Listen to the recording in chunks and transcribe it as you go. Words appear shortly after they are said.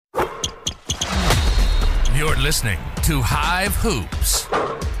You're listening to Hive Hoops,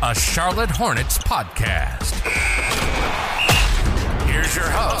 a Charlotte Hornets podcast. Here's your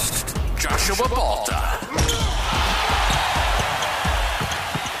host, Joshua Balta.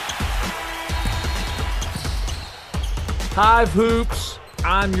 Hive Hoops,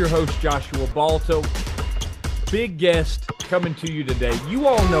 I'm your host, Joshua Balta. Big guest coming to you today. You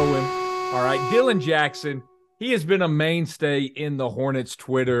all know him, all right, Dylan Jackson. He has been a mainstay in the Hornets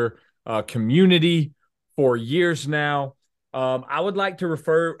Twitter community for years now. I would like to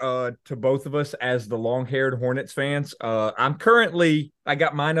refer to both of us as the long-haired Hornets fans. I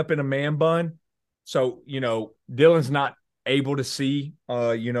got mine up in a man bun. So, Dylan's not able to see,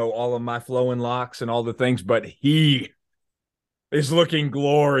 all of my flowing locks and all the things, but he is looking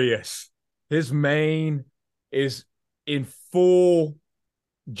glorious. His mane is in full,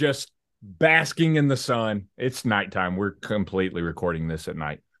 just basking in the sun. It's nighttime. We're completely recording this at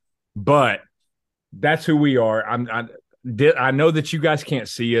night. But that's who we are. I know that you guys can't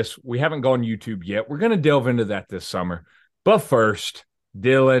see us. We haven't gone YouTube yet. We're going to delve into that this summer. But first,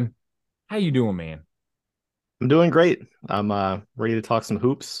 Dylan, how you doing, man? I'm doing great. I'm ready to talk some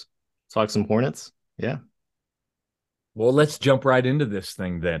hoops, talk some Hornets. Yeah. Well, let's jump right into this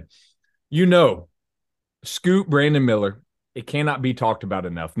thing then. Scoot Brandon Miller, it cannot be talked about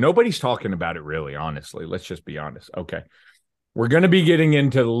enough. Nobody's talking about it really, honestly. Let's just be honest. Okay. We're going to be getting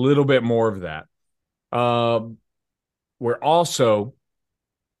into a little bit more of that. We're also,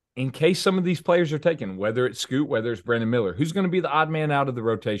 in case some of these players are taken, whether it's Scoot, whether it's Brandon Miller, who's going to be the odd man out of the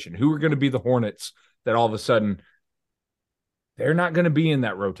rotation? Who are going to be the Hornets that all of a sudden they're not going to be in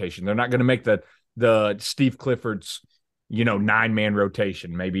that rotation? They're not going to make the Steve Clifford's, 9-man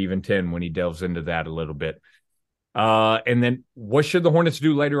rotation, maybe even 10 when he delves into that a little bit. And then what should the Hornets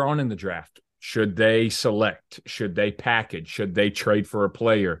do later on in the draft? Should they select? Should they package? Should they trade for a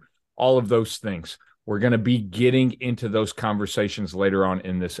player? All of those things. We're going to be getting into those conversations later on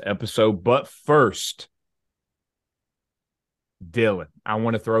in this episode. But first, Dylan, I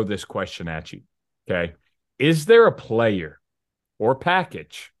want to throw this question at you. Okay. Is there a player or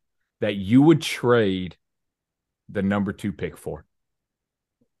package that you would trade the number 2 pick for?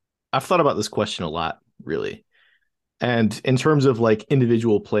 I've thought about this question a lot, really. And in terms of like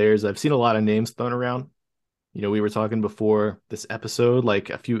individual players, I've seen a lot of names thrown around. We were talking before this episode, like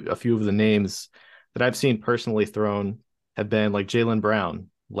a few of the names that I've seen personally thrown have been like Jaylen Brown,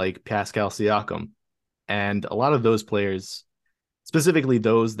 like Pascal Siakam. And a lot of those players, specifically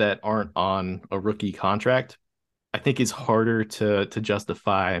those that aren't on a rookie contract, I think is harder to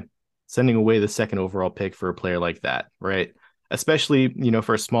justify sending away the second overall pick for a player like that, right? Especially,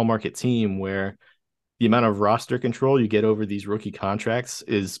 for a small market team where the amount of roster control you get over these rookie contracts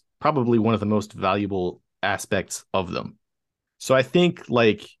is probably one of the most valuable aspects of them. So I think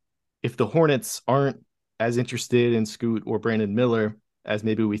like if the Hornets aren't as interested in Scoot or Brandon Miller as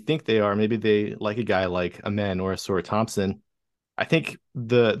maybe we think they are, maybe they like a guy like Amen or a Sora Thompson. I think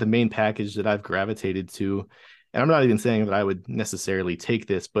the main package that I've gravitated to, and I'm not even saying that I would necessarily take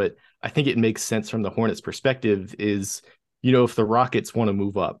this, but I think it makes sense from the Hornets perspective is, if the Rockets want to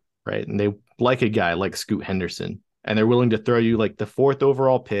move up, right? And they like a guy like Scoot Henderson, and they're willing to throw you like the 4th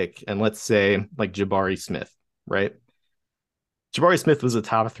overall pick, and let's say like Jabari Smith, right? Jabari Smith was a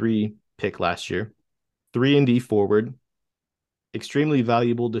top 3 pick last year, 3-and-D forward, extremely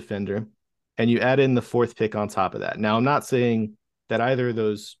valuable defender, and you add in the 4th pick on top of that. Now, I'm not saying that either of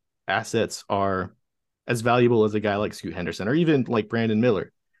those assets are as valuable as a guy like Scoot Henderson or even like Brandon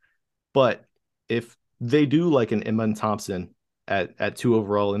Miller, but if they do like an Amen Thompson at 2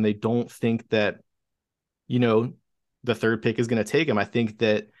 overall, and they don't think that, the 3rd pick is going to take him, I think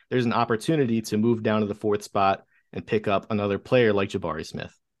that there's an opportunity to move down to the 4th spot and pick up another player like Jabari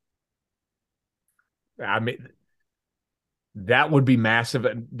Smith. I mean, that would be massive.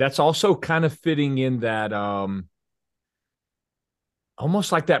 That's also kind of fitting in that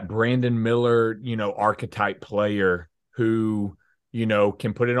almost like that Brandon Miller, archetype player who,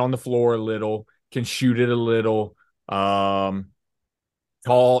 can put it on the floor a little, can shoot it a little, tall,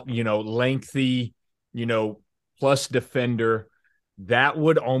 lengthy, plus defender. That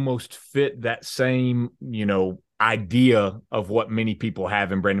would almost fit that same, idea of what many people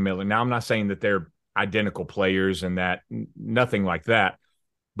have in Brandon Miller. Now, I'm not saying that they're identical players and that nothing like that,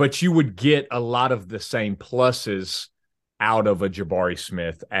 but you would get a lot of the same pluses out of a Jabari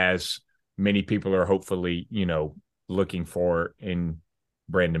Smith as many people are hopefully, looking for in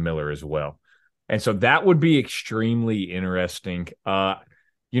Brandon Miller as well. And so that would be extremely interesting.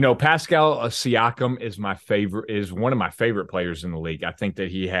 Pascal Siakam is one of my favorite players in the league. I think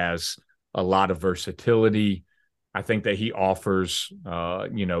that he has a lot of versatility. I think that he offers,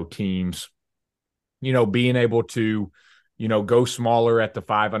 teams being able to, go smaller at the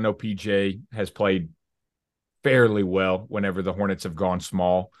 5. I know PJ has played fairly well whenever the Hornets have gone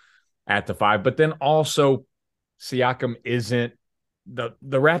small at the 5, but then also Siakam isn't the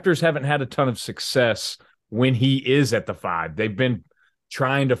Raptors haven't had a ton of success when he is at the 5. They've been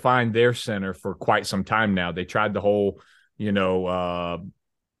trying to find their center for quite some time now. They tried the whole,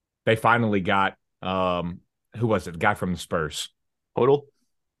 they finally got who was it? The guy from the Spurs. Total.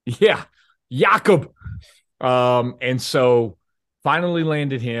 Yeah, Jakob. And so finally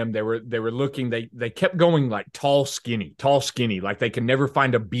landed him. They were looking. They kept going like tall, skinny. Like they can never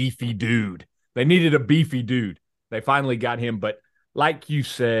find a beefy dude. They needed a beefy dude. They finally got him, but like you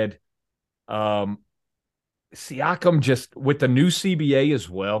said, Siakam just with the new CBA as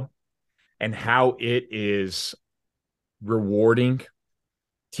well, and how it is rewarding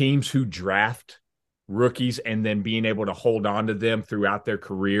teams who draft rookies and then being able to hold on to them throughout their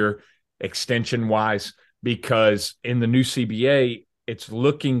career extension wise, because in the new CBA, it's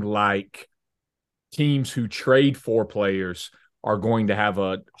looking like teams who trade for players are going to have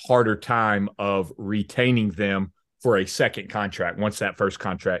a harder time of retaining them for a second contract once that first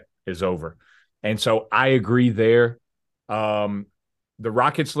contract is over. And so I agree there. The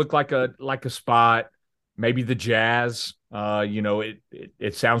Rockets look like a spot. Maybe the Jazz.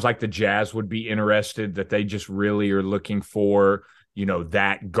 It sounds like the Jazz would be interested, that they just really are looking for,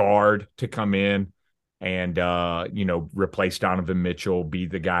 that guard to come in and, replace Donovan Mitchell, be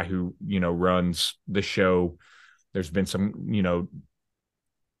the guy who, runs the show. There's been some,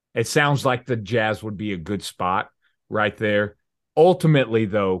 it sounds like the Jazz would be a good spot right there. Ultimately,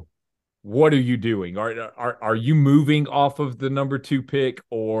 though, what are you doing? Are you moving off of the number 2 pick,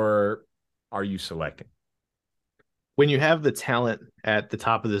 or are you selecting? When you have the talent at the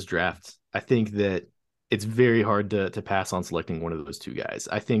top of this draft, I think that it's very hard to pass on selecting one of those two guys.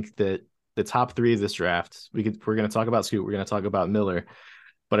 I think that the top 3 of this draft, we're going to talk about Scoot, we're going to talk about Miller,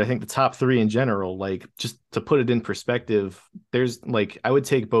 but I think the top 3 in general, like just to put it in perspective, there's I would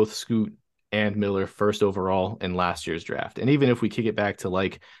take both Scoot and Miller first overall in last year's draft. And even if we kick it back to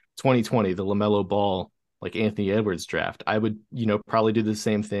 2020, the LaMelo Ball, Anthony Edwards draft, I would, probably do the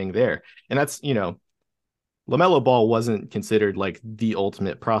same thing there. And that's, LaMelo Ball wasn't considered the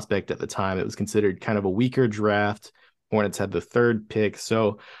ultimate prospect at the time. It was considered kind of a weaker draft. Hornets had the 3rd pick.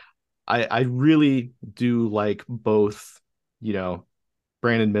 So I really do like both,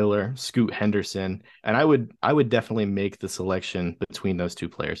 Brandon Miller, Scoot Henderson, and I would definitely make the selection between those two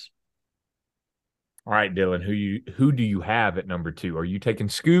players. All right, Dylan, who do you have at number 2? Are you taking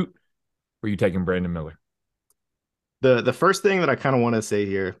Scoot or are you taking Brandon Miller? The first thing that I kind of want to say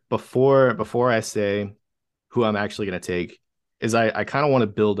here before I say who I'm actually going to take is I kind of want to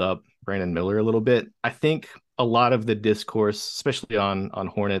build up Brandon Miller a little bit. I think a lot of the discourse, especially on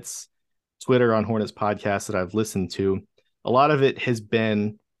Hornets Twitter, on Hornets podcasts that I've listened to, a lot of it has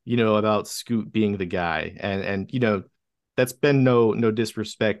been, about Scoot being the guy. And that's been no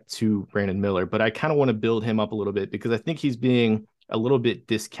disrespect to Brandon Miller, but I kind of want to build him up a little bit because I think he's being a little bit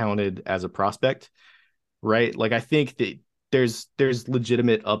discounted as a prospect, right? I think that there's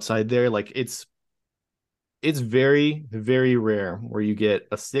legitimate upside there. It's very, very rare where you get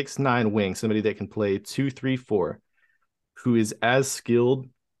a 6'9" wing, somebody that can play 2, 3, 4, who is as skilled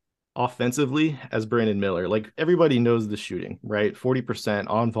offensively as Brandon Miller. Everybody knows the shooting, right? 40%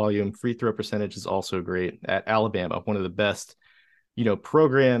 on volume, free throw percentage is also great at Alabama, one of the best,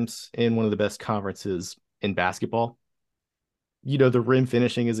 programs in one of the best conferences in basketball. The rim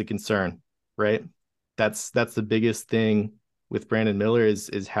finishing is a concern, right? That's the biggest thing with Brandon Miller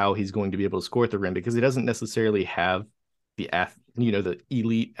is how he's going to be able to score at the rim, because he doesn't necessarily have the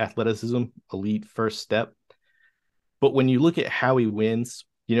elite athleticism, elite first step. But when you look at how he wins,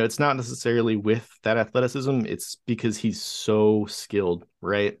 it's not necessarily with that athleticism. It's because he's so skilled,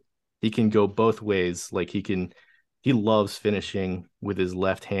 right? He can go both ways. He loves finishing with his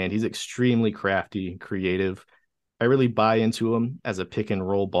left hand. He's extremely crafty, creative. I really buy into him as a pick and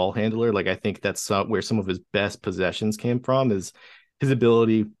roll ball handler. I think that's where some of his best possessions came from, is his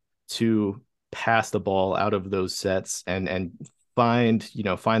ability to pass the ball out of those sets and find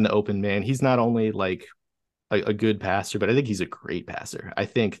the open man. He's not only a good passer, but I think he's a great passer. I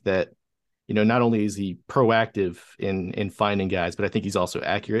think that, not only is he proactive in finding guys, but I think he's also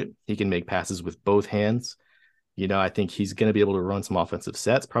accurate. He can make passes with both hands. I think he's going to be able to run some offensive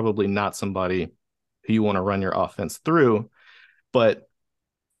sets, probably not somebody who you want to run your offense through, but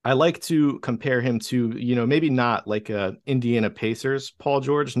I like to compare him to, maybe not a Indiana Pacers Paul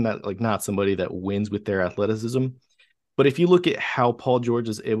George, not somebody that wins with their athleticism. But if you look at how Paul George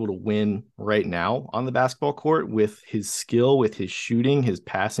is able to win right now on the basketball court with his skill, with his shooting, his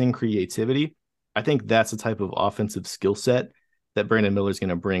passing, creativity, I think that's the type of offensive skill set that Brandon Miller is going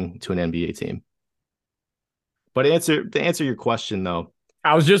to bring to an NBA team. But to answer your question though,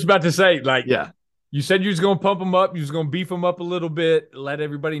 I was just about to say, like, yeah, you said you was going to pump him up. You was going to beef him up a little bit, let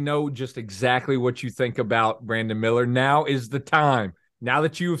everybody know just exactly what you think about Brandon Miller. Now is the time. Now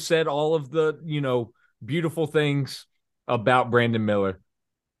that you have said all of the, beautiful things about Brandon Miller,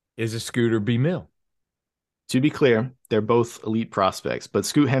 is it Scoot or B Mill? to be clear, they're both elite prospects, but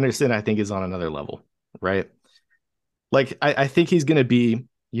Scoot Henderson, I think, is on another level, right? Like, I think he's going to be,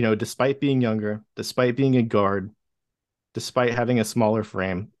 despite being younger, despite being a guard, despite having a smaller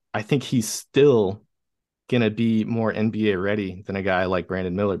frame, I think he's still going to be more NBA ready than a guy like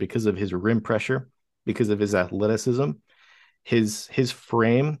Brandon Miller because of his rim pressure, because of his athleticism. His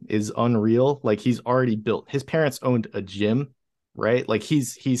frame is unreal. Like, he's already built. His parents owned a gym, right? Like,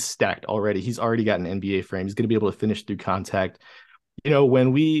 he's stacked already. He's already got an NBA frame. He's going to be able to finish through contact.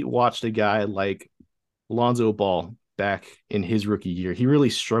 When we watched a guy like Lonzo Ball back in his rookie year, he really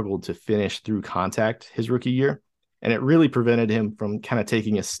struggled to finish through contact his rookie year. And it really prevented him from kind of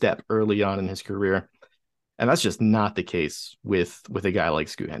taking a step early on in his career. And that's just not the case with a guy like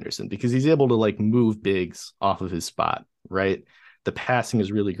Scoot Henderson, because he's able to like move bigs off of his spot, right? The passing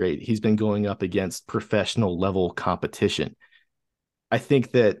is really great. He's been going up against professional level competition. I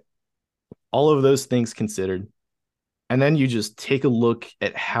think that all of those things considered, and then you just take a look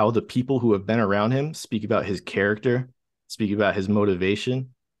at how the people who have been around him speak about his character, speak about his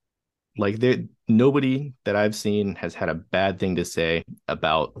motivation. Like, nobody that I've seen has had a bad thing to say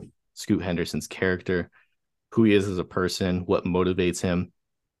about Scoot Henderson's character, who he is as a person, what motivates him.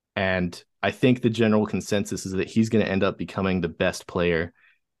 And I think the general consensus is that he's going to end up becoming the best player,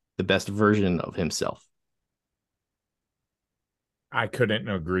 the best version of himself. I couldn't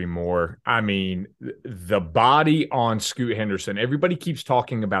agree more. I mean, the body on Scoot Henderson, everybody keeps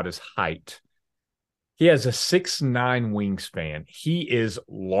talking about his height. He has a 6'9" wingspan. He is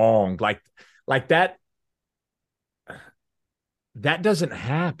long. Like that doesn't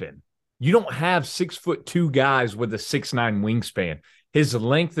happen. You don't have 6'2" guys with a 6'9" wingspan. His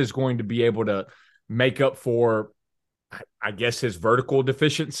length is going to be able to make up for, I guess, his vertical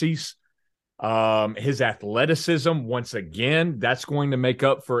deficiencies. His athleticism, once again, that's going to make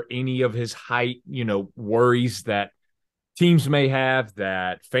up for any of his height, worries that teams may have,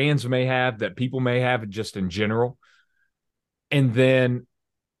 that fans may have, that people may have just in general. And then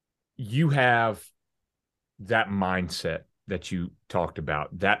you have that mindset that you talked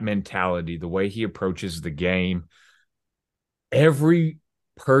about, that mentality, the way he approaches the game. Every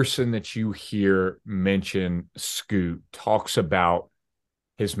person that you hear mention Scoot talks about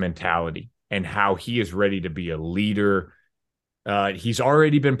his mentality and how he is ready to be a leader. He's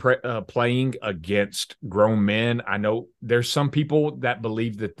already been playing against grown men. I know there's some people that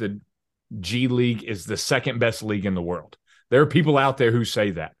believe that the G League is the second best league in the world. There are people out there who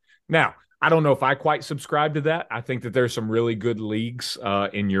say that. Now, I don't know if I quite subscribe to that. I think that there's some really good leagues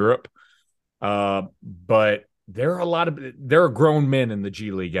in Europe, but there are grown men in the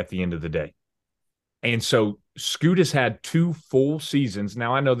G League at the end of the day. And so Scoot has had 2 full seasons.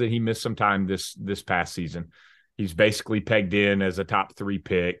 Now, I know that he missed some time this past season. He's basically pegged in as a top 3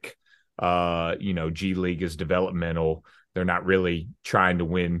 pick. G League is developmental. They're not really trying to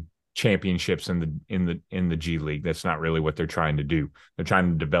win championships in the G League. That's not really what they're trying to do. They're trying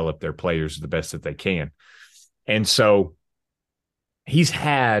to develop their players the best that they can. And so he's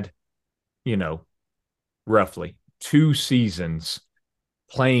had, roughly 2 seasons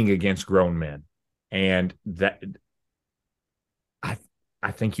playing against grown men. And that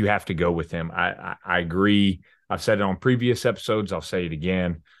I think you have to go with him. I agree. I've said it on previous episodes. I'll say it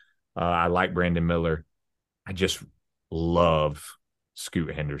again. I like Brandon Miller. I just love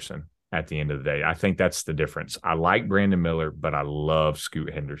Scoot Henderson at the end of the day. I think that's the difference. I like Brandon Miller, but I love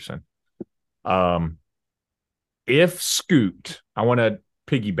Scoot Henderson. If Scoot, I want to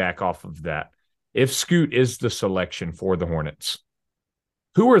piggyback off of that. If Scoot is the selection for the Hornets,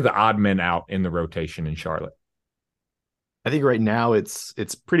 who are the odd men out in the rotation in Charlotte? I think right now it's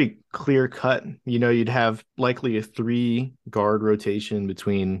pretty clear cut. You'd have likely a 3 guard rotation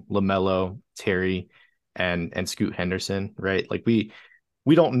between LaMelo, Terry, and Scoot Henderson, right? Like, we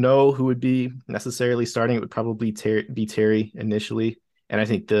don't know who would be necessarily starting. It would probably be Terry initially. And I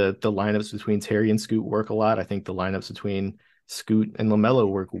think the lineups between Terry and Scoot work a lot. I think the lineups between Scoot and LaMelo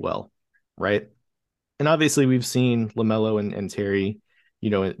work well, right? And obviously we've seen LaMelo and Terry,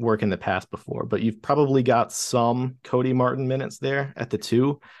 work in the past before, but you've probably got some Cody Martin minutes there at the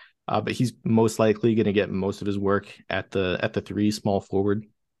 2, but he's most likely going to get most of his work at the 3 small forward,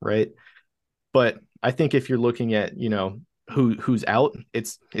 right? But I think if you're looking at, who's out,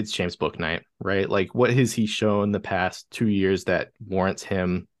 it's James Bouknight, right? Like, what has he shown the past 2 years that warrants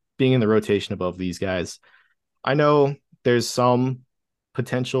him being in the rotation above these guys? I know there's some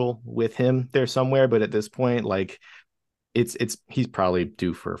potential with him there somewhere, but at this point, like, it's he's probably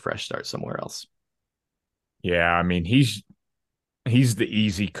due for a fresh start somewhere else. Yeah, I mean, he's the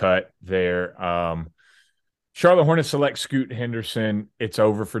easy cut there. Charlotte Hornets select Scoot Henderson. It's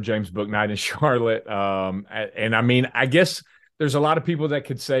over for James Bouknight in Charlotte. And I mean, I guess there's a lot of people that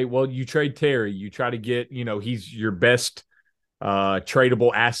could say, well, you trade Terry, you try to get, he's your best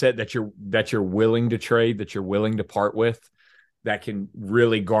tradable asset that you're willing to trade, that you're willing to part with, that can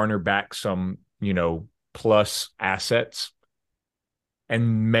really garner back some, plus assets.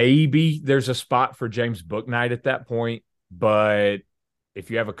 And maybe there's a spot for James Bouknight at that point, but if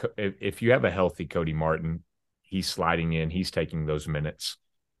you have a healthy Cody Martin, he's sliding in, he's taking those minutes.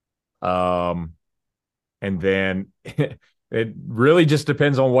 And then it really just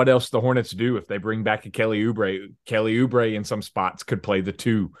depends on what else the Hornets do. If they bring back a Kelly Oubre in some spots could play the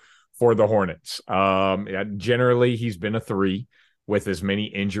 2 for the Hornets. Generally, he's been a 3 with as many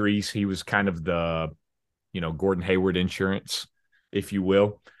injuries. He was kind of the, Gordon Hayward insurance, if you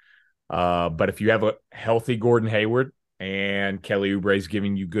will. But if you have a healthy Gordon Hayward and Kelly Oubre is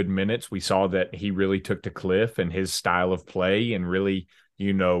giving you good minutes, we saw that he really took to Cliff and his style of play and really,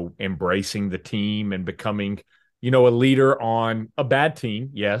 embracing the team and becoming, a leader on a bad team,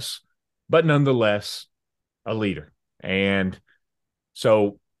 yes, but nonetheless a leader. And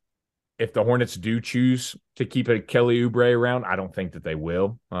so if the Hornets do choose to keep a Kelly Oubre around, I don't think that they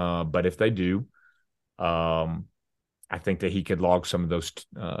will. But if they do, I think that he could log some of those,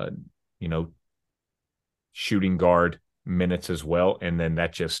 shooting guard minutes as well. And then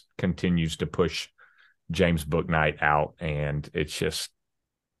that just continues to push James Bouknight out. And it's just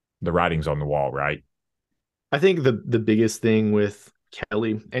the writing's on the wall, right? I think the biggest thing with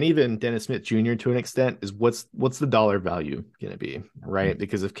Kelly and even Dennis Smith Jr. to an extent is what's the dollar value going to be, right?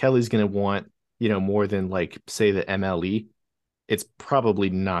 Because if Kelly's going to want, more than, like, say, the MLE, it's probably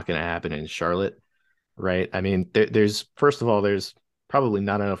not going to happen in Charlotte, right? I mean, there's first of all, there's probably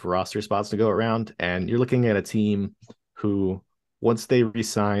not enough roster spots to go around, and you're looking at a team who, once they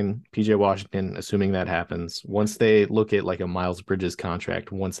re-sign PJ Washington, assuming that happens, once they look at like a Miles Bridges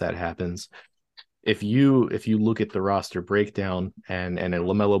contract, once that happens, if you look at the roster breakdown and a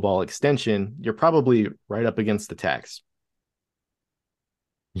LaMelo Ball extension, you're probably right up against the tax.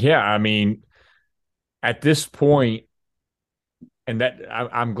 Yeah, I mean, at this point, and that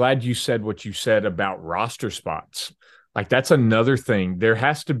I'm glad you said what you said about roster spots. Like, that's another thing. There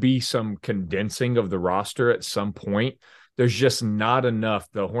has to be some condensing of the roster at some point. There's just not enough.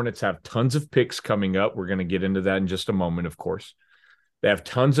 The Hornets have tons of picks coming up. We're going to get into that in just a moment, of course. They have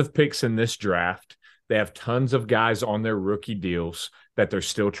tons of picks in this draft. They have tons of guys on their rookie deals that they're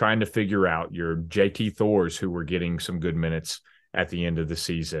still trying to figure out. Your JT Thors, who were getting some good minutes at the end of the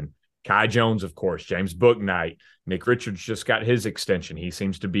season. Kai Jones, of course, James Bouknight. Nick Richards just got his extension. He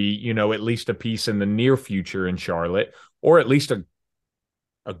seems to be, at least a piece in the near future in Charlotte, or at least a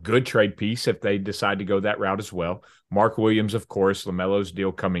good trade piece if they decide to go that route as well. Mark Williams, of course, LaMelo's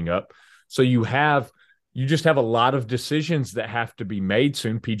deal coming up. So you just have a lot of decisions that have to be made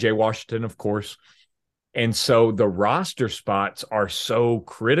soon. PJ Washington, of course. And so the roster spots are so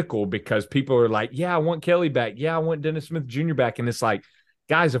critical because people are like, yeah, I want Kelly back. Yeah, I want Dennis Smith Jr. back. And it's like,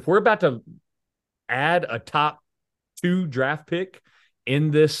 guys, if we're about to add a top 2 draft pick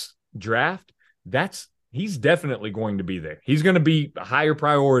in this draft, he's definitely going to be there. He's going to be a higher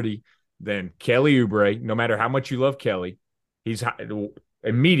priority than Kelly Oubre, no matter how much you love Kelly. He's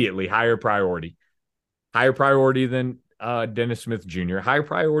immediately higher priority than Dennis Smith Jr., higher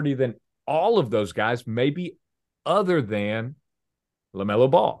priority than all of those guys, maybe other than LaMelo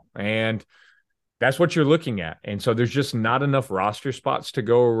Ball. And that's what you're looking at. And so there's just not enough roster spots to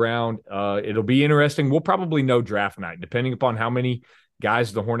go around. It'll be interesting. We'll probably know draft night, depending upon how many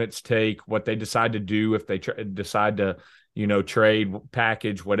guys the Hornets take, what they decide to do, if they decide to, trade,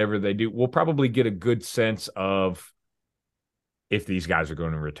 package, whatever they do. We'll probably get a good sense of if these guys are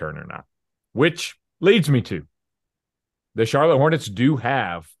going to return or not, which leads me to the Charlotte Hornets do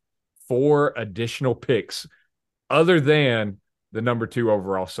have 4 additional picks other than the number 2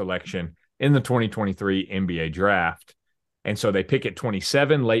 overall selection in the 2023 NBA draft. And so they pick at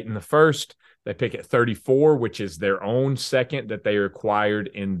 27 late in the first. They pick at 34, which is their own second that they acquired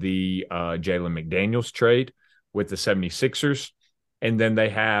in the Jalen McDaniels trade with the 76ers. And then they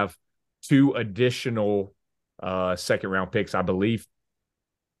have 2 additional second-round picks, I believe,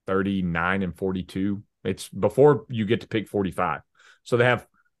 39 and 42. It's before you get to pick 45. So they have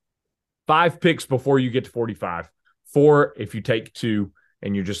 5 picks before you get to 45 4 if you take 2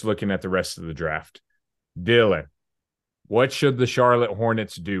 and you're just looking at the rest of the draft. Dylan, what should the Charlotte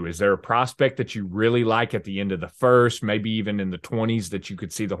Hornets do? Is there a prospect that you really like at the end of the first, maybe even in the 20s that you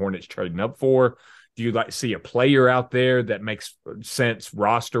could see the Hornets trading up for? Do you like see a player out there that makes sense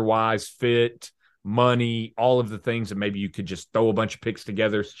roster-wise, fit, money, all of the things that maybe you could just throw a bunch of picks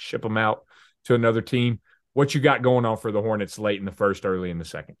together, ship them out to another team? What you got going on for the Hornets late in the first, early in the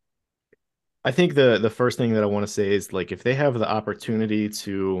second? I think the first thing that I want to say is, like, if they have the opportunity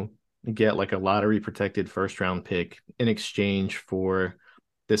to get like a lottery protected first round pick in exchange for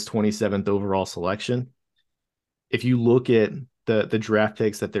this 27th overall selection, if you look at the draft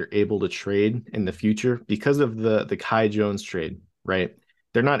picks that they're able to trade in the future because of the Kai Jones trade, right?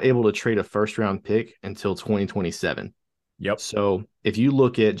 They're not able to trade a first round pick until 2027. Yep. So if you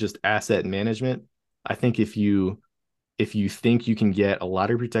look at just asset management, I think if you think you can get a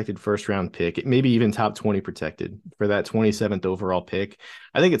lottery protected first round pick, maybe even top 20 protected for that 27th overall pick,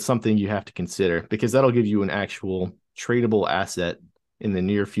 I think it's something you have to consider, because that'll give you an actual tradable asset in the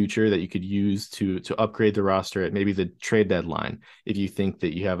near future that you could use to upgrade the roster at maybe the trade deadline, if you think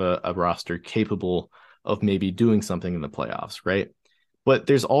that you have a roster capable of maybe doing something in the playoffs, right? But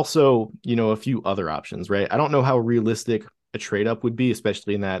there's also, a few other options, right? I don't know how realistic a trade up would be,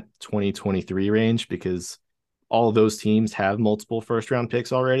 especially in that 2023 range, because all of those teams have multiple first round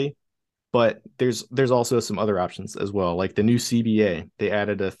picks already. But there's also some other options as well, like the new CBA. They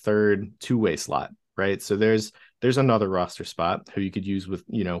added a third two-way slot, right? So there's another roster spot who you could use with,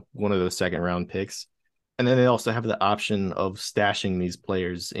 one of those second round picks. And then they also have the option of stashing these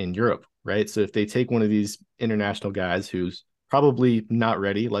players in Europe, right? So if they take one of these international guys who's probably not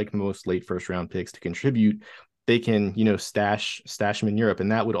ready, like most late first round picks, to contribute, they can, stash them in Europe.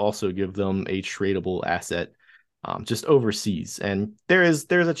 And that would also give them a tradable asset just overseas. And there's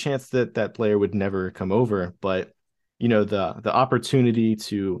a chance that that player would never come over, but the opportunity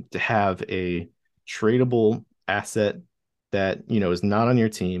to have a tradable asset that is not on your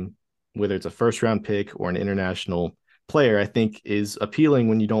team, whether it's a first round pick or an international player, I think is appealing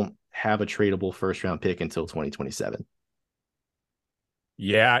when you don't have a tradable first round pick until 2027.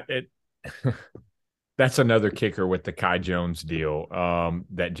 Yeah, that's another kicker with the Kai Jones deal.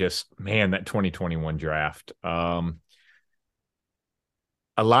 That 2021 draft. A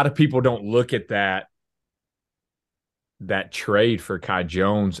lot of people don't look at that trade for Kai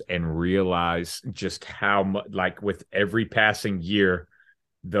Jones and realize just how much, like, with every passing year,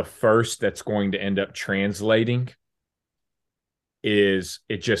 the first that's going to end up translating is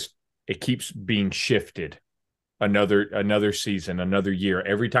it keeps being shifted. Another season, another year.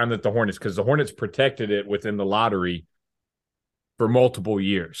 Every time that because the Hornets protected it within the lottery for multiple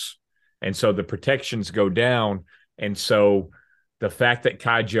years. And so the protections go down. And so the fact that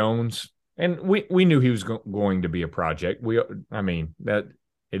Kai Jones, and we knew he was going to be a project. That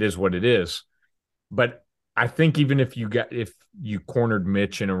it is what it is. But I think even if you cornered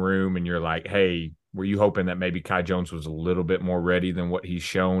Mitch in a room and you're like, hey, were you hoping that maybe Kai Jones was a little bit more ready than what he's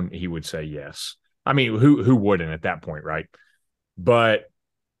shown? He would say yes. I mean, who wouldn't at that point, right? But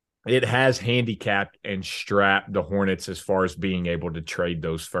it has handicapped and strapped the Hornets as far as being able to trade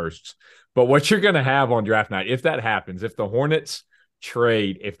those firsts. But what you're going to have on draft night, if that happens, if the Hornets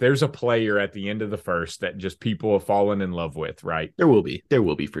trade, if there's a player at the end of the first that just people have fallen in love with, right? There will be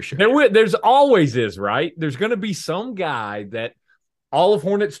for sure. There's always is, right? There's going to be some guy that all of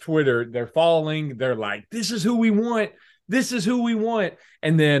Hornets Twitter, they're following. They're like, this is who we want. This is who we want.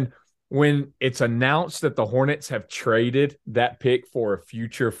 And then when it's announced that the Hornets have traded that pick for a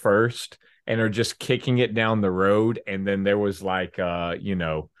future first and are just kicking it down the road, and then there was like, I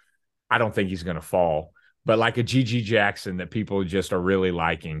don't think he's going to fall, but like a G.G. Jackson that people just are really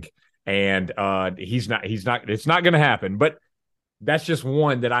liking, and it's not going to happen. But that's just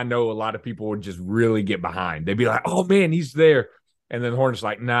one that I know a lot of people would just really get behind. They'd be like, oh man, he's there. And then the Hornets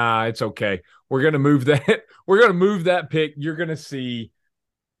like, nah, it's okay. We're going to move that. We're going to move that pick. You're going to see,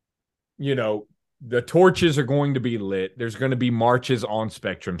 the torches are going to be lit. There's going to be marches on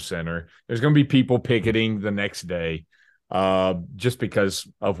Spectrum Center. There's going to be people picketing the next day, just because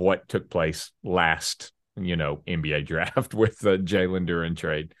of what took place last, NBA draft with the Jalen Duren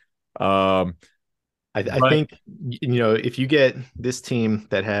trade. I think, if you get this team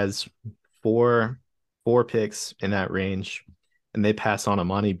that has four picks in that range and they pass on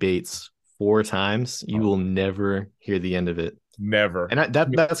Amani Bates 4 times, you will never hear the end of it. Never. And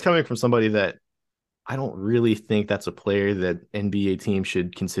that's coming from somebody that I don't really think that's a player that NBA teams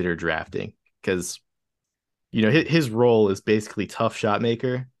should consider drafting, because, his role is basically tough shot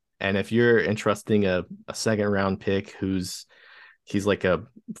maker. And if you're entrusting a second round pick he's like a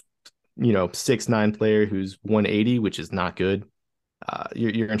 6'9" player who's 180, which is not good.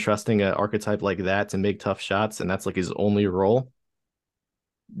 You're entrusting an archetype like that to make tough shots, and that's like his only role.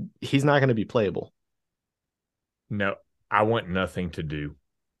 He's not going to be playable. No, I want nothing to do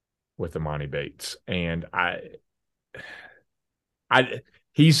with Imani Bates, and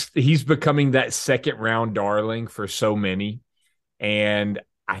he's becoming that second round darling for so many, and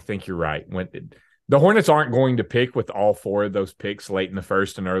I think you're right. When the Hornets aren't going to pick with all four of those picks late in the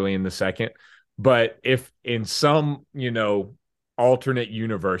first and early in the second, but if in some alternate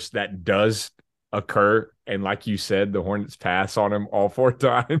universe that does occur, and like you said, the Hornets pass on him all four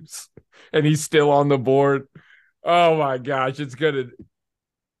times, and he's still on the board. Oh my gosh, it's gonna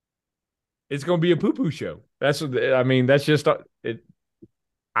be a poo-poo show. That's just it.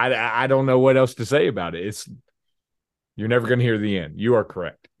 I don't know what else to say about it. You're never going to hear the end. You are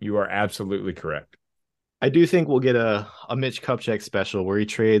correct. You are absolutely correct. I do think we'll get a Mitch Kupchak special where he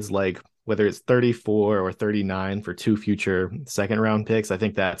trades like whether it's 34 or 39 for 2 future second round picks. I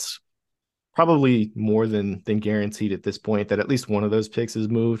think that's probably more than guaranteed at this point that at least one of those picks is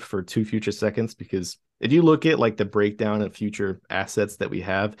moved for 2 future seconds, because if you look at like the breakdown of future assets that we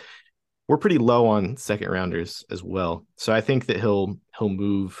have, we're pretty low on second rounders as well. So I think that he'll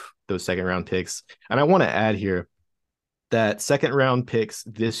move those second round picks. And I want to add here that second round picks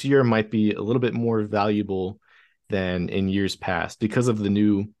this year might be a little bit more valuable than in years past because of the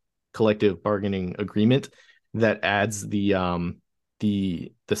new collective bargaining agreement that adds the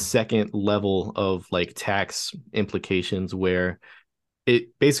second level of like tax implications, where it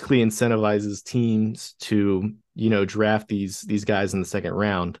basically incentivizes teams to draft these guys in the second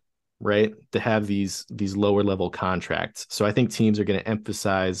round, right, to have these lower level contracts. So I think teams are going to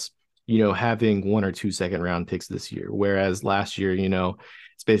emphasize having 1 or 2 second round picks this year, whereas last year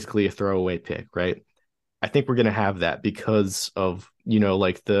it's basically a throwaway pick, right? I think we're going to have that because of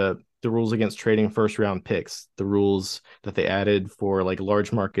like the rules against trading first round picks, the rules that they added for like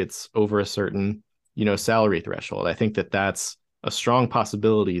large markets over a certain salary threshold. I think that that's a strong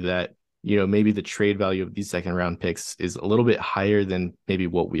possibility that maybe the trade value of these second round picks is a little bit higher than maybe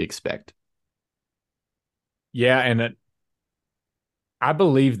what we expect. Yeah, and I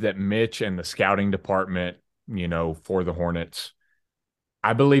believe that Mitch and the scouting department, for the Hornets,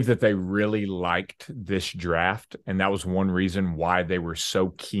 I believe that they really liked this draft, and that was one reason why they were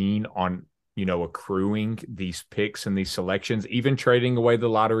so keen on, accruing these picks and these selections, even trading away the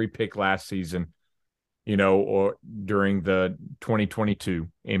lottery pick last season, or during the 2022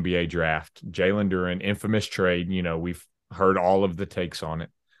 NBA draft. Jalen Duren, infamous trade, we've heard all of the takes on it.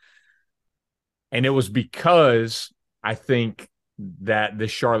 And it was because I think that the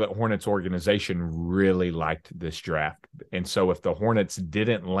Charlotte Hornets organization really liked this draft. And so if the Hornets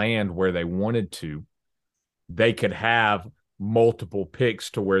didn't land where they wanted to, they could have multiple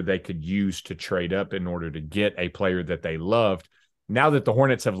picks to where they could use to trade up in order to get a player that they loved. Now that the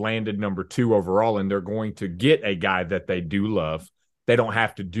Hornets have landed number 2 overall and they're going to get a guy that they do love, they don't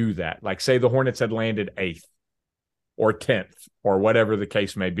have to do that. Like say the Hornets had landed 8th or 10th or whatever the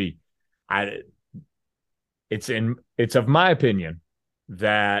case may be. It's of my opinion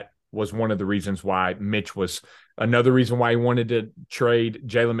that was one of the reasons why Mitch was another reason why he wanted to trade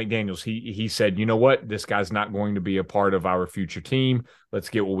Jalen McDaniels. He said, you know what, this guy's not going to be a part of our future team. Let's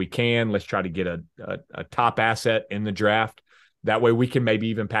get what we can. Let's try to get a top asset in the draft. That way we can maybe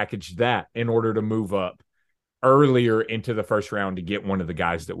even package that in order to move up earlier into the first round to get one of the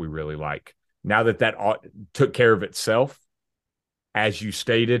guys that we really like. Now that took care of itself, as you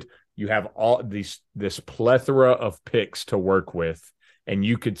stated, you have all this plethora of picks to work with, and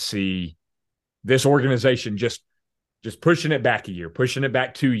you could see this organization just pushing it back a year, pushing it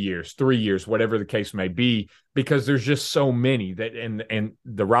back 2 years, 3 years, whatever the case may be, because there's just so many that and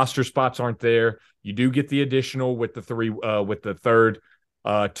the roster spots aren't there. You do get the additional with the third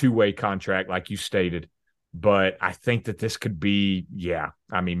 2-way contract, like you stated. But I think that this could be,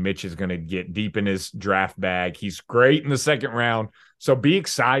 Mitch is going to get deep in his draft bag. He's great in the second round. So be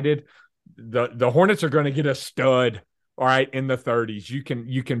excited. The Hornets are going to get a stud, all right, in the 30s.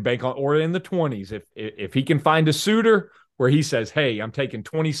 You can bank on, or in the 20s. If he can find a suitor where he says, hey, I'm taking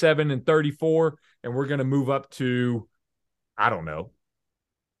 27 and 34, and we're going to move up to, I don't know,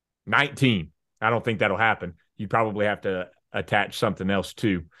 19. I don't think that'll happen. You probably have to attach something else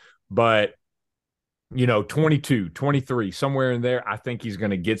too. But 22, 23, somewhere in there, I think he's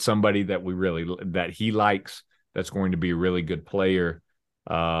going to get somebody that he likes, that's going to be a really good player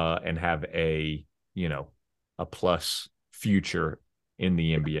and have a plus future in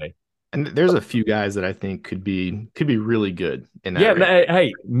the NBA. And there's a few guys that I think could be really good in that. Yeah,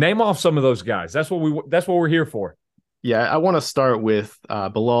 hey, name off some of those guys. That's what we're here for. Yeah, I want to start with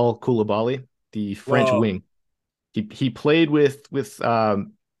Bilal Koulibaly, the French Love. wing. He played with Victor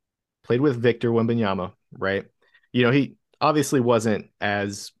Wembanyama, right? He obviously wasn't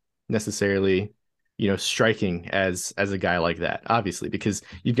as necessarily, striking as a guy like that, obviously, because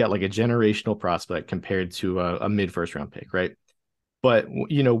you've got like a generational prospect compared to a mid first round pick, right? But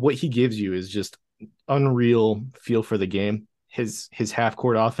what he gives you is just unreal feel for the game. His half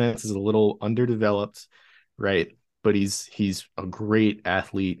court offense is a little underdeveloped, right? But he's a great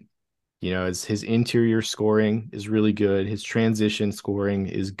athlete. His interior scoring is really good. His transition scoring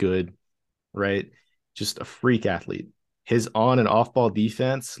is good, right? Just a freak athlete. His on and off ball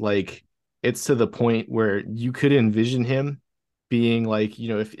defense, like it's to the point where you could envision him being like,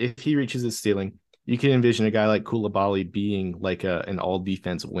 if he reaches his ceiling, you can envision a guy like Koulibaly being like an all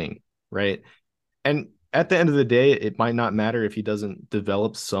defense wing, right? And at the end of the day, it might not matter if he doesn't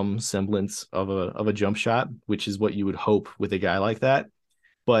develop some semblance of a jump shot, which is what you would hope with a guy like that.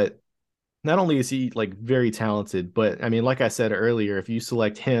 But not only is he like very talented, but I mean, like I said earlier, if you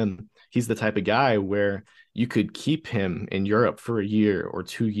select him, he's the type of guy where you could keep him in Europe for a year or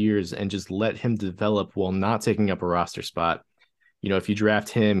 2 years and just let him develop while not taking up a roster spot. If you draft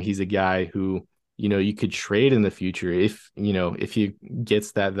him, he's a guy who, you could trade in the future if he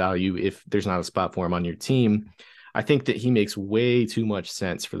gets that value, if there's not a spot for him on your team. I think that he makes way too much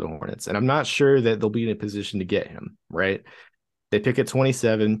sense for the Hornets. And I'm not sure that they'll be in a position to get him, right? They pick at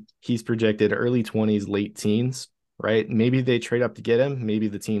 27. He's projected early 20s, late teens, right? Maybe they trade up to get him. Maybe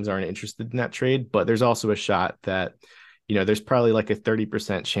the teams aren't interested in that trade, but there's also a shot that, there's probably like a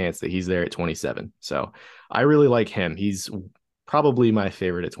 30% chance that he's there at 27. So I really like him. He's probably my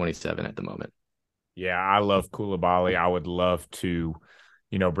favorite at 27 at the moment. Yeah, I love Koulibaly. I would love to,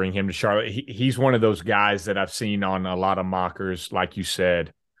 bring him to Charlotte. He's one of those guys that I've seen on a lot of mockers, like you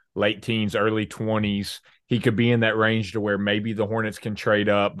said, late teens, early 20s. He could be in that range to where maybe the Hornets can trade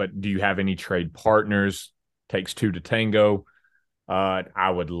up, but do you have any trade partners? Takes two to tango. I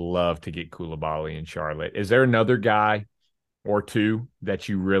would love to get Koulibaly in Charlotte. Is there another guy or two that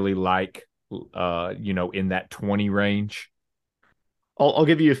you really like, in that 20 range? I'll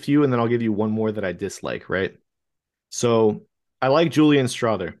give you a few and then I'll give you one more that I dislike, right? So I like Julian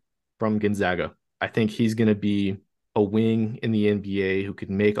Strother from Gonzaga. I think he's going to be a wing in the NBA who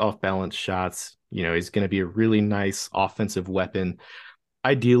could make off balance shots. He's going to be a really nice offensive weapon.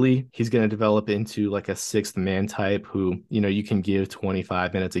 Ideally, he's going to develop into like a sixth man type who, you can give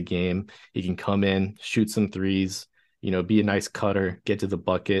 25 minutes a game. He can come in, shoot some threes, be a nice cutter, get to the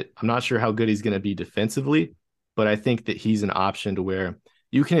bucket. I'm not sure how good he's going to be defensively, but I think that he's an option to where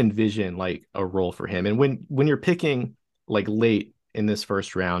you can envision like a role for him. And when you're picking like late in this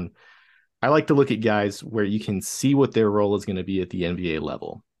first round, I like to look at guys where you can see what their role is going to be at the NBA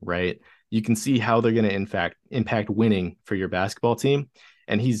level, right? You can see how they're going to in fact impact winning for your basketball team.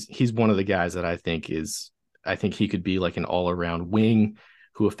 And he's one of the guys that I think he could be like an all-around wing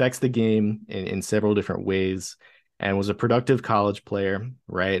who affects the game in several different ways and was a productive college player,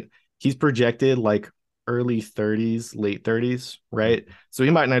 right? He's projected like early 30s, late 30s, right? So he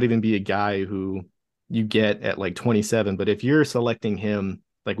might not even be a guy who you get at like 27, but if you're selecting him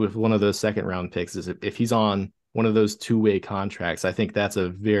like with one of those second round picks, is if he's on one of those two-way contracts, I think that's a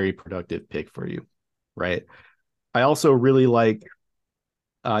very productive pick for you, right? I also really like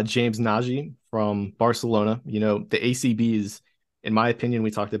James Nagy from Barcelona. The ACBs, in my opinion, we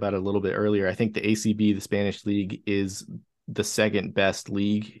talked about it a little bit earlier. I think the ACB, the Spanish league, is the second best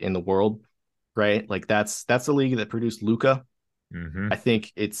league in the world, right? Like that's the league that produced Luka. Mm-hmm. I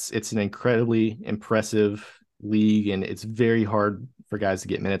think it's an incredibly impressive league, and it's very hard for guys to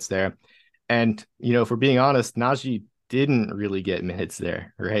get minutes there. And if we're being honest, Najee didn't really get minutes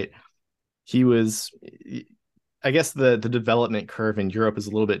there, right? He was, I guess the development curve in Europe is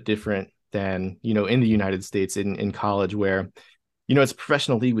a little bit different than in the United States in college, where it's a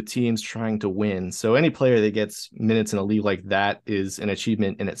professional league with teams trying to win. So any player that gets minutes in a league like that is an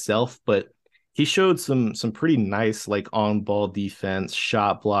achievement in itself. But he showed some pretty nice like on ball defense,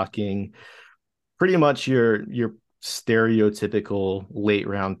 shot blocking, pretty much your stereotypical late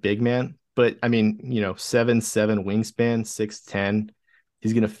round big man. But I mean, 7'7" wingspan, 6'10".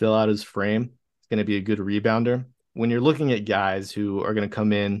 He's going to fill out his frame. He's going to be a good rebounder. When you're looking at guys who are going to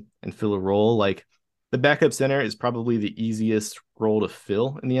come in and fill a role, like the backup center is probably the easiest role to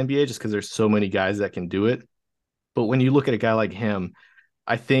fill in the NBA just because there's so many guys that can do it. But when you look at a guy like him,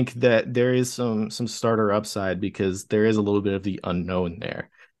 I think that there is some starter upside because there is a little bit of the unknown there.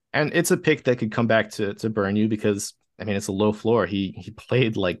 And it's a pick that could come back to burn you because, I mean, it's a low floor. He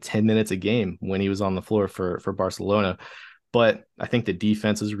played like 10 minutes a game when he was on the floor for Barcelona. But I think the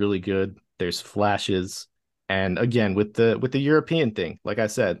defense is really good. There's flashes. And again, with the European thing, like I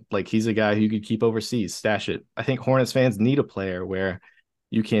said, like he's a guy who you could keep overseas, stash it. I think Hornets fans need a player where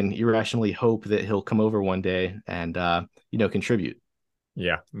you can irrationally hope that he'll come over one day and contribute.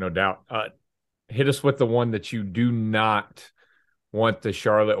 Yeah, no doubt. Hit us with the one that you do not want the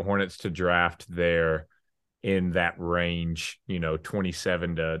Charlotte Hornets to draft there in that range,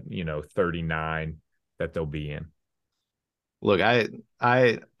 27 to, 39 that they'll be in. Look,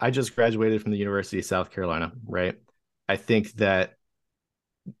 I just graduated from the University of South Carolina, right? I think that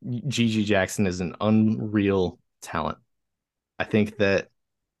GG Jackson is an unreal talent. I think that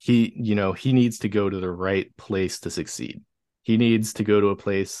he needs to go to the right place to succeed. He needs to go to a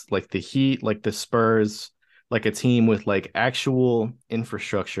place like the Heat, like the Spurs, like a team with like actual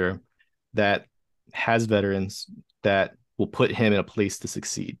infrastructure that has veterans that will put him in a place to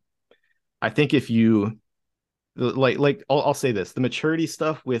succeed. I think if you I'll say this, the maturity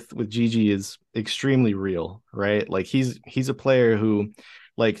stuff with Gigi is extremely real, right? Like he's a player who,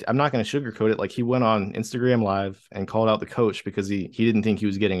 like, I'm not going to sugarcoat it, like he went on Instagram Live and called out the coach because he didn't think he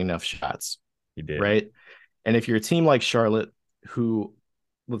was getting enough shots. He did. Right? And if you're a team like Charlotte, who,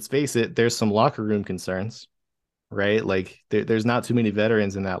 let's face it, there's some locker room concerns, right? Like there's not too many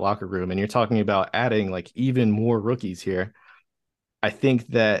veterans in that locker room, and you're talking about adding like even more rookies here. I think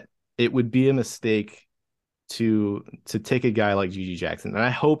that it would be a mistake to take a guy like Gigi Jackson, and I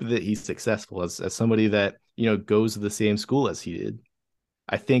hope that he's successful as somebody that goes to the same school as he did.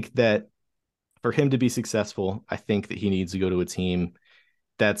 I think that for him to be successful, I think that he needs to go to a team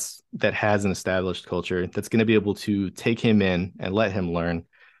that has an established culture that's going to be able to take him in and let him learn.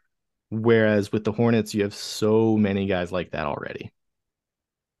 Whereas with the Hornets, you have so many guys like that already.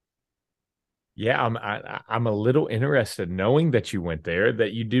 Yeah, I'm a little interested knowing that you went there,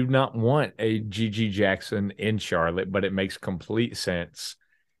 that you do not want a GG Jackson in Charlotte, but it makes complete sense.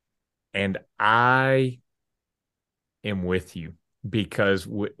 And I am with you because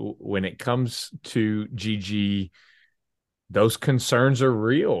when it comes to GG, those concerns are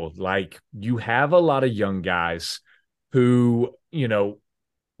real. Like, you have a lot of young guys who, we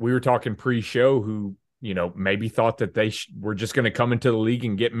were talking pre-show, who maybe thought that they were just going to come into the league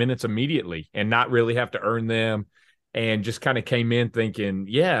and get minutes immediately and not really have to earn them, and just kind of came in thinking,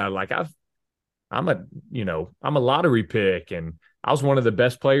 yeah, like I'm a lottery pick, and I was one of the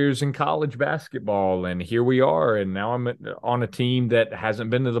best players in college basketball, and here we are, and now I'm on a team that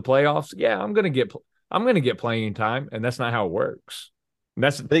hasn't been to the playoffs. Yeah, I'm going to get playing time, and that's not how it works.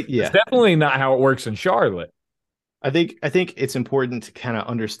 That's definitely not how it works in Charlotte. I think it's important to kind of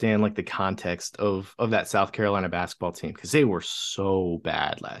understand like the context of that South Carolina basketball team, because they were so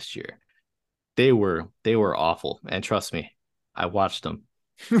bad last year. They were awful, and trust me, I watched them.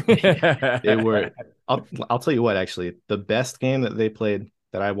 They were. I'll tell you what. Actually, the best game that they played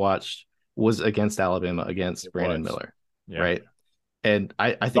that I watched was against Alabama, against Brandon Miller, right? And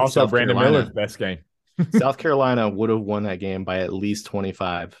I think also Brandon Miller's best game. South Carolina would have won that game by at least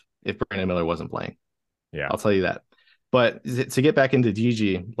 25 if Brandon Miller wasn't playing. Yeah, I'll tell you that. But to get back into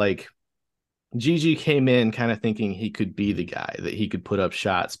Gigi, like Gigi came in kind of thinking he could be the guy, that he could put up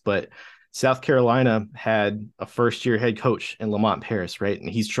shots. But South Carolina had a first-year head coach in Lamont Paris, right? And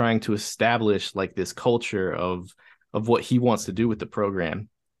he's trying to establish like this culture of what he wants to do with the program.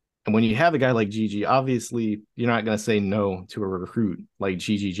 And when you have a guy like Gigi, obviously you're not going to say no to a recruit like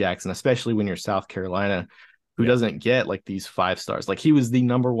Gigi Jackson, especially when you're South Carolina, who doesn't get like these 5 stars. Like, he was the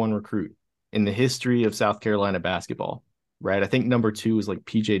number 1 recruit in the history of South Carolina basketball, right? I think number 2 is like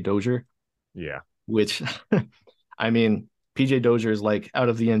PJ Dozier. Yeah. Which, I mean, PJ Dozier is like out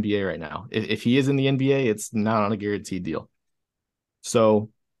of the NBA right now. If he is in the NBA, it's not on a guaranteed deal. So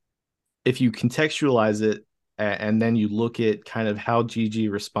if you contextualize it and then you look at kind of how Gigi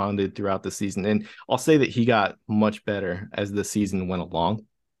responded throughout the season, and I'll say that he got much better as the season went along,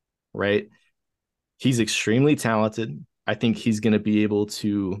 right? He's extremely talented. I think he's going to be able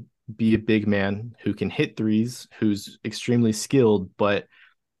to be a big man who can hit threes, who's extremely skilled, but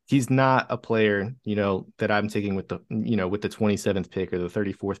he's not a player, that I'm taking with the 27th pick or the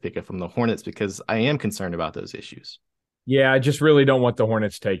 34th pick from the Hornets, because I am concerned about those issues. Yeah, I just really don't want the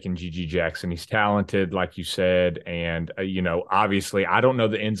Hornets taking GG Jackson. He's talented, like you said. And, obviously I don't know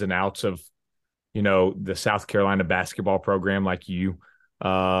the ins and outs of, the South Carolina basketball program like you.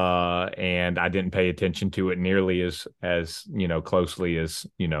 And I didn't pay attention to it nearly as closely as,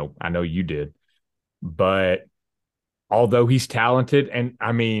 I know you did. But although he's talented, and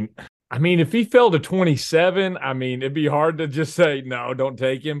I mean, if he fell to 27, it'd be hard to just say, no, don't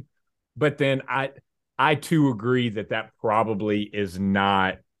take him. But then I too agree that probably is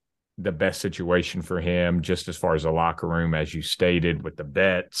not the best situation for him, just as far as the locker room, as you stated, with the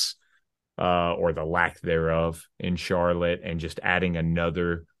bets. or the lack thereof in Charlotte, and just adding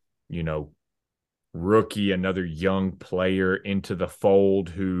another, rookie, another young player into the fold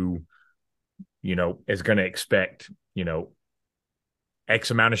who, is going to expect,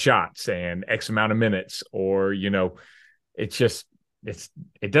 X amount of shots and X amount of minutes, or, it's just,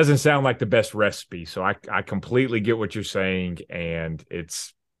 it doesn't sound like the best recipe. So I completely get what you're saying. And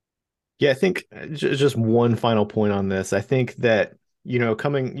I think just one final point on this. I think that,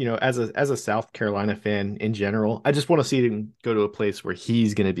 coming, as a South Carolina fan in general, I just want to see him go to a place where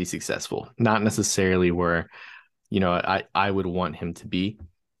he's going to be successful, not necessarily where, I would want him to be.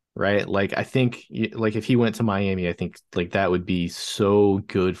 Right. Like, I think like if he went to Miami, I think like that would be so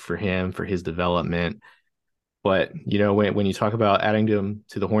good for him, for his development. But, when you talk about adding him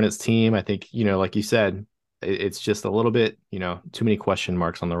to the Hornets team, I think, like you said, it's just a little bit, too many question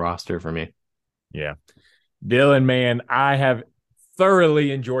marks on the roster for me. Yeah. Dylan, man, I have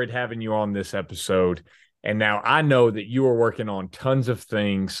thoroughly enjoyed having you on this episode. And now I know that you are working on tons of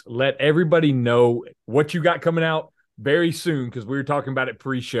things. Let everybody know what you got coming out very soon, because we were talking about it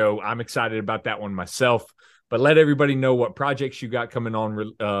pre-show. I'm excited about that one myself. But let everybody know what projects you got coming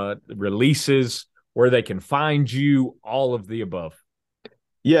on, releases, where they can find you, all of the above.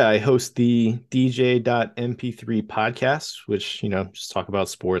 Yeah, I host the DJ.mp3 podcast, which, just talk about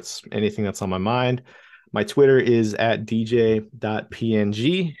sports, anything that's on my mind. My Twitter is at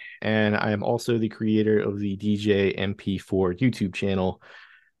dj.png, and I am also the creator of the DJ MP4 YouTube channel,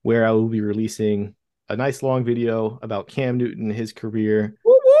 where I will be releasing a nice long video about Cam Newton, his career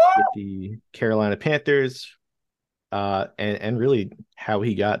with the Carolina Panthers, and really how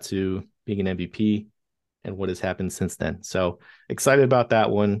he got to being an MVP and what has happened since then. So excited about that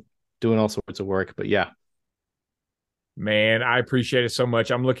one, doing all sorts of work. But yeah. Man, I appreciate it so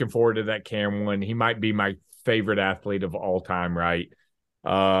much. I'm looking forward to that Cam one. He might be my favorite athlete of all time, right?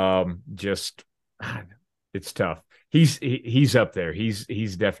 It's tough. He's up there.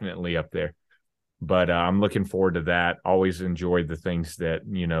 He's definitely up there. But I'm looking forward to that. Always enjoyed the things that,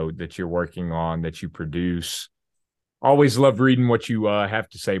 that you're working on, that you produce. Always love reading what you have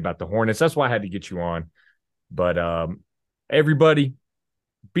to say about the Hornets. That's why I had to get you on. But everybody,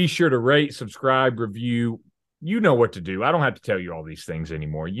 be sure to rate, subscribe, review. You know what to do. I don't have to tell you all these things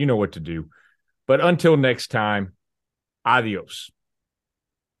anymore. You know what to do. But until next time, adios.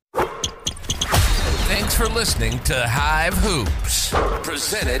 Thanks for listening to Hive Hoops,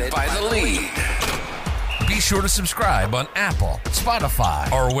 presented by The League. Be sure to subscribe on Apple,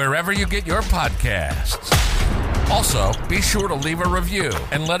 Spotify, or wherever you get your podcasts. Also, be sure to leave a review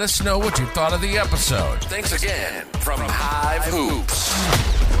and let us know what you thought of the episode. Thanks again from Hive Hoops.